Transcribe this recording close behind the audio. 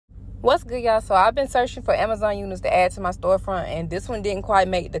What's good, y'all? So I've been searching for Amazon units to add to my storefront, and this one didn't quite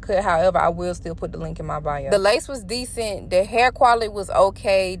make the cut. However, I will still put the link in my bio. The lace was decent, the hair quality was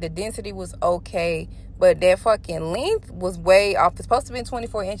okay, the density was okay, but that fucking length was way off. It's supposed to be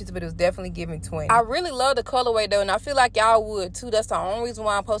 24 inches, but it was definitely giving 20. I really love the colorway though, and I feel like y'all would too. That's the only reason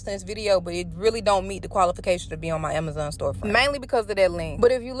why I'm posting this video, but it really don't meet the qualification to be on my Amazon storefront, mainly because of that length.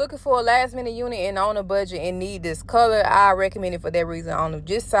 But if you're looking for a last minute unit and on a budget and need this color, I recommend it for that reason only.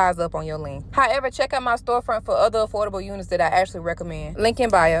 Just size up on your length. However, check out my storefront for other affordable units that I actually recommend. Link in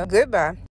bio. Goodbye.